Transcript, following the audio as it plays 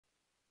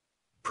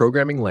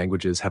Programming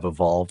languages have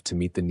evolved to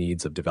meet the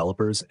needs of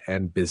developers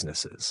and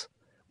businesses.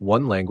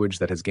 One language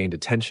that has gained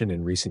attention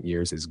in recent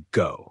years is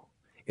Go.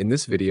 In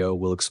this video,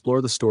 we'll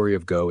explore the story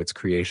of Go, its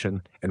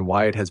creation, and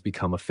why it has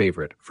become a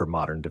favorite for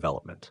modern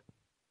development.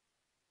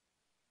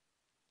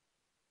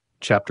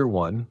 Chapter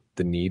 1: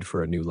 The Need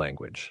for a New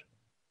Language.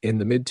 In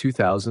the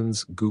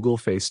mid-2000s, Google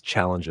faced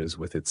challenges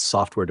with its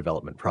software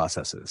development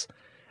processes.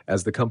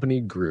 As the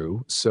company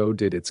grew, so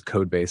did its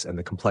codebase and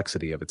the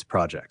complexity of its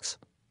projects.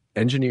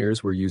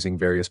 Engineers were using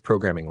various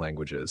programming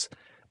languages,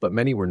 but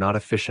many were not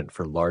efficient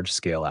for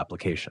large-scale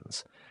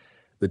applications.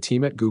 The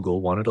team at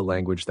Google wanted a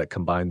language that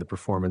combined the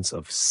performance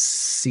of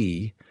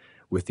C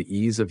with the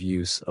ease of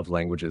use of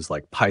languages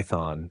like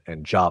Python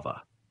and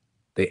Java.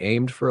 They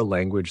aimed for a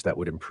language that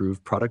would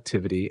improve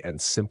productivity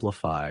and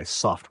simplify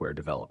software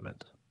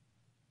development.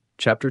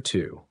 Chapter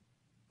 2: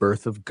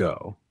 Birth of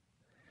Go.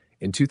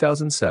 In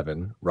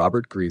 2007,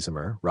 Robert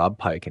Griesemer, Rob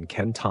Pike, and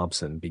Ken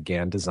Thompson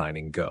began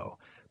designing Go.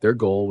 Their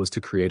goal was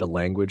to create a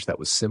language that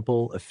was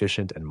simple,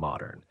 efficient, and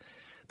modern.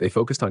 They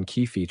focused on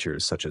key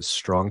features such as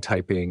strong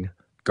typing,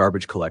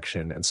 garbage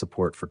collection, and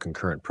support for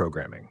concurrent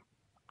programming.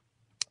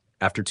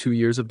 After 2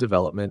 years of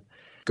development,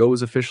 Go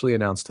was officially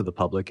announced to the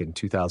public in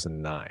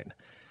 2009.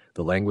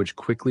 The language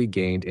quickly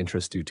gained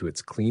interest due to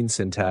its clean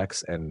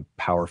syntax and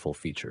powerful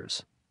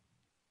features.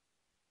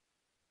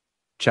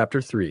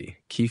 Chapter 3: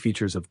 Key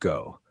Features of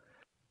Go.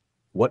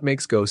 What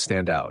makes Go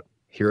stand out?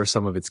 Here are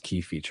some of its key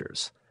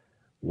features.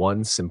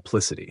 1.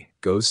 Simplicity.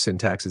 Go's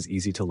syntax is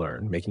easy to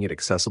learn, making it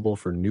accessible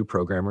for new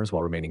programmers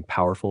while remaining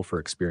powerful for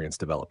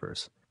experienced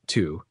developers.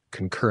 2.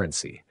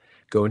 Concurrency.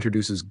 Go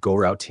introduces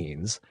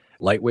goroutines,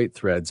 lightweight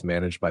threads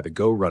managed by the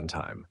Go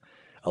runtime,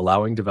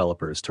 allowing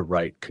developers to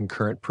write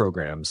concurrent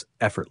programs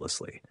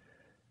effortlessly.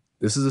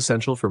 This is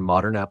essential for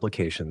modern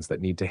applications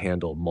that need to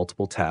handle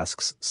multiple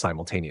tasks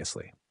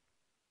simultaneously.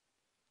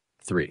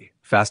 3.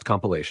 Fast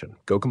compilation.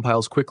 Go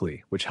compiles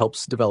quickly, which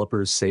helps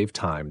developers save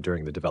time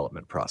during the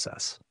development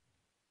process.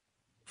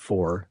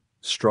 4.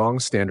 Strong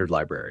standard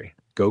library.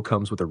 Go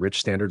comes with a rich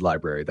standard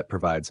library that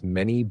provides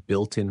many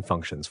built-in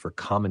functions for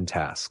common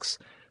tasks,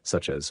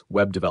 such as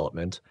web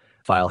development,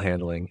 file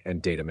handling,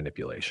 and data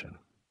manipulation.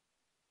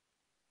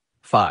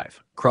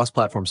 5.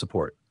 Cross-platform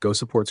support. Go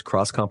supports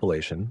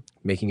cross-compilation,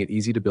 making it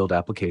easy to build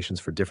applications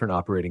for different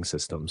operating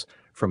systems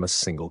from a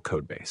single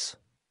codebase.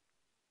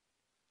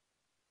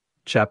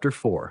 Chapter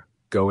 4: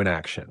 Go in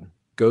Action.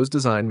 Go's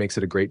design makes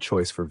it a great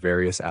choice for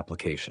various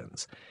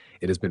applications.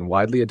 It has been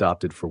widely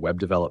adopted for web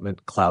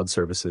development, cloud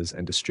services,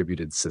 and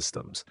distributed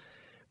systems.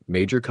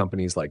 Major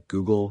companies like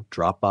Google,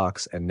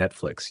 Dropbox, and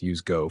Netflix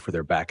use Go for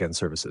their back-end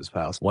services.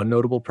 One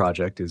notable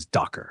project is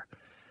Docker,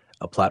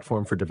 a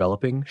platform for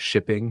developing,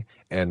 shipping,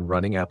 and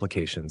running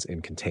applications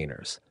in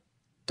containers.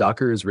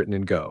 Docker is written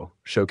in Go,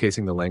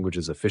 showcasing the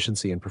language's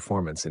efficiency and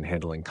performance in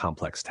handling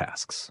complex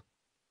tasks.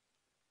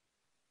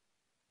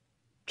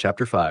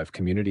 Chapter 5: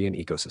 Community and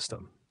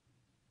Ecosystem.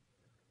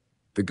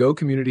 The Go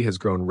community has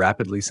grown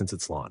rapidly since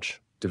its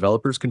launch.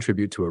 Developers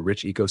contribute to a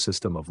rich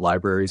ecosystem of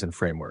libraries and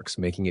frameworks,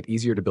 making it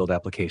easier to build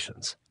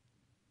applications.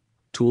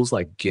 Tools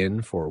like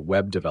Gin for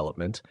web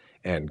development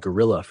and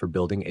Gorilla for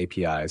building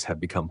APIs have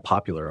become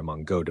popular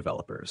among Go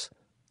developers.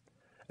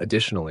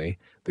 Additionally,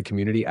 the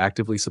community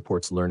actively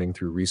supports learning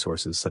through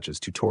resources such as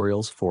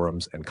tutorials,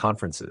 forums, and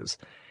conferences,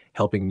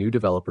 helping new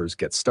developers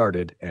get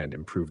started and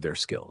improve their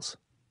skills.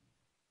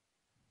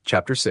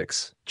 Chapter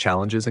 6: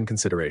 Challenges and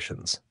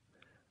Considerations.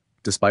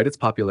 Despite its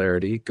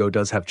popularity, Go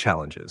does have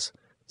challenges.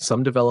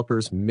 Some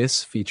developers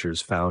miss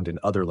features found in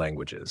other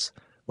languages,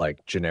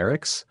 like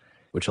generics,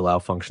 which allow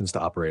functions to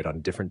operate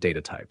on different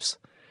data types.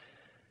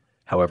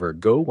 However,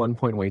 Go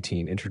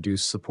 1.18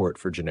 introduced support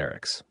for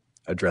generics,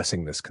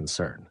 addressing this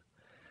concern.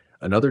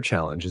 Another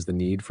challenge is the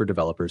need for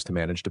developers to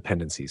manage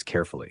dependencies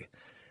carefully.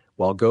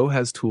 While Go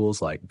has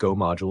tools like Go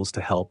modules to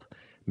help,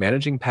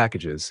 managing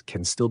packages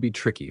can still be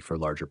tricky for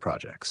larger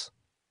projects.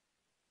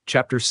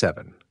 Chapter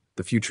 7: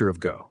 The Future of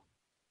Go.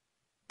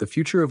 The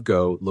future of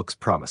Go looks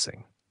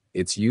promising.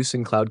 Its use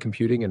in cloud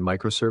computing and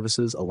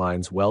microservices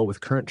aligns well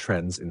with current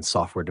trends in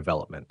software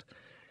development.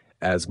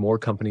 As more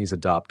companies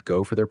adopt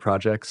Go for their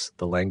projects,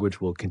 the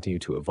language will continue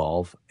to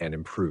evolve and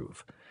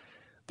improve.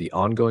 The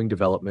ongoing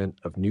development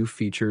of new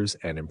features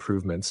and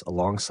improvements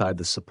alongside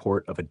the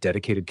support of a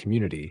dedicated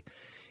community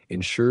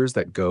ensures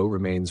that Go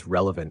remains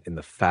relevant in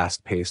the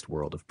fast-paced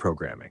world of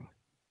programming.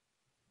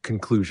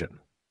 Conclusion.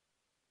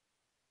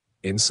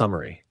 In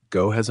summary,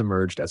 Go has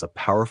emerged as a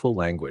powerful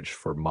language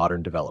for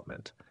modern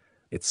development.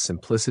 Its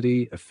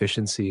simplicity,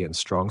 efficiency, and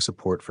strong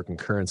support for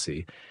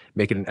concurrency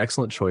make it an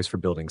excellent choice for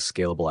building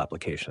scalable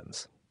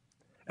applications.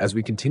 As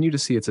we continue to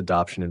see its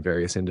adoption in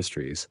various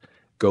industries,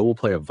 Go will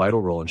play a vital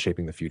role in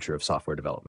shaping the future of software development.